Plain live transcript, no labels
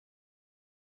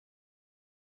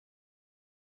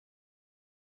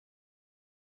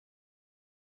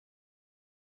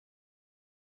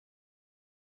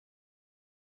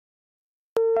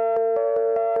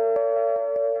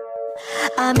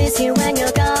I miss you when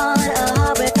you're gone, a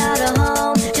heart without a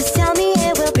home. Just tell me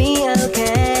it will be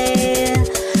okay.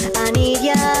 I need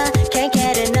ya, can't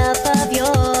get enough of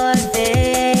your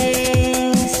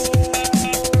face.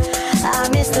 I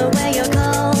miss the way you're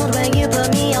cold when you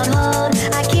put me on hold.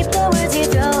 I keep the words you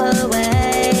throw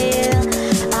away.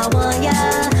 I want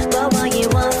ya, but what you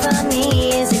want from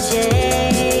me is a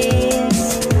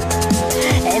chase.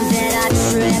 And then I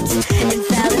tripped and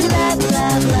fell in love,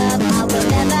 love, love. I will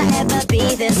never ever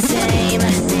be the same.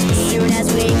 Soon as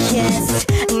we kissed,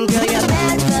 girl, you're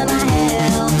bad for my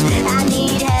health. I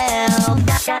need help.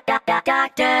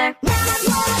 Doctor, what's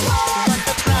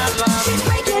the problem? She's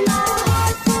breaking my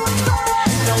heart for fun.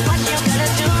 So what you gonna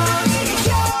do?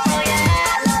 Oh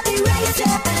yeah, I love you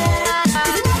racing.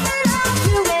 There's nothing I'll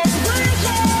do is work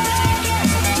it.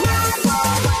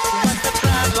 What's the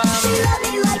problem? She loved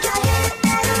me like I hit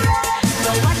and run.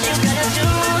 So what you gonna do?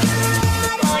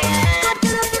 Oh yeah, I'm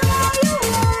gonna throw you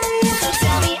away. So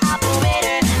tell me,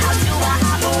 operator, how do I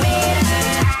operate her?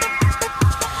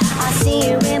 I see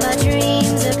you in my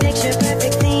dreams, a picture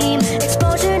perfect theme.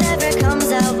 Exposure never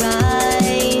comes out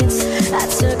right. I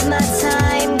took my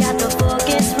time, got the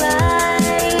focus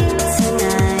right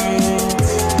tonight.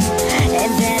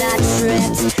 And then I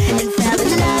tripped and fell in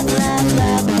love, love,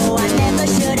 love. Oh, I never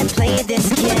should have played this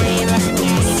game.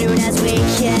 Soon as we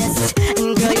kissed,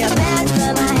 girl, you're bad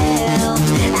for my health.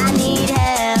 I need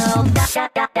help.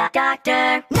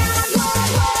 Doctor, what's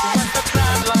the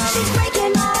problem? She's breaking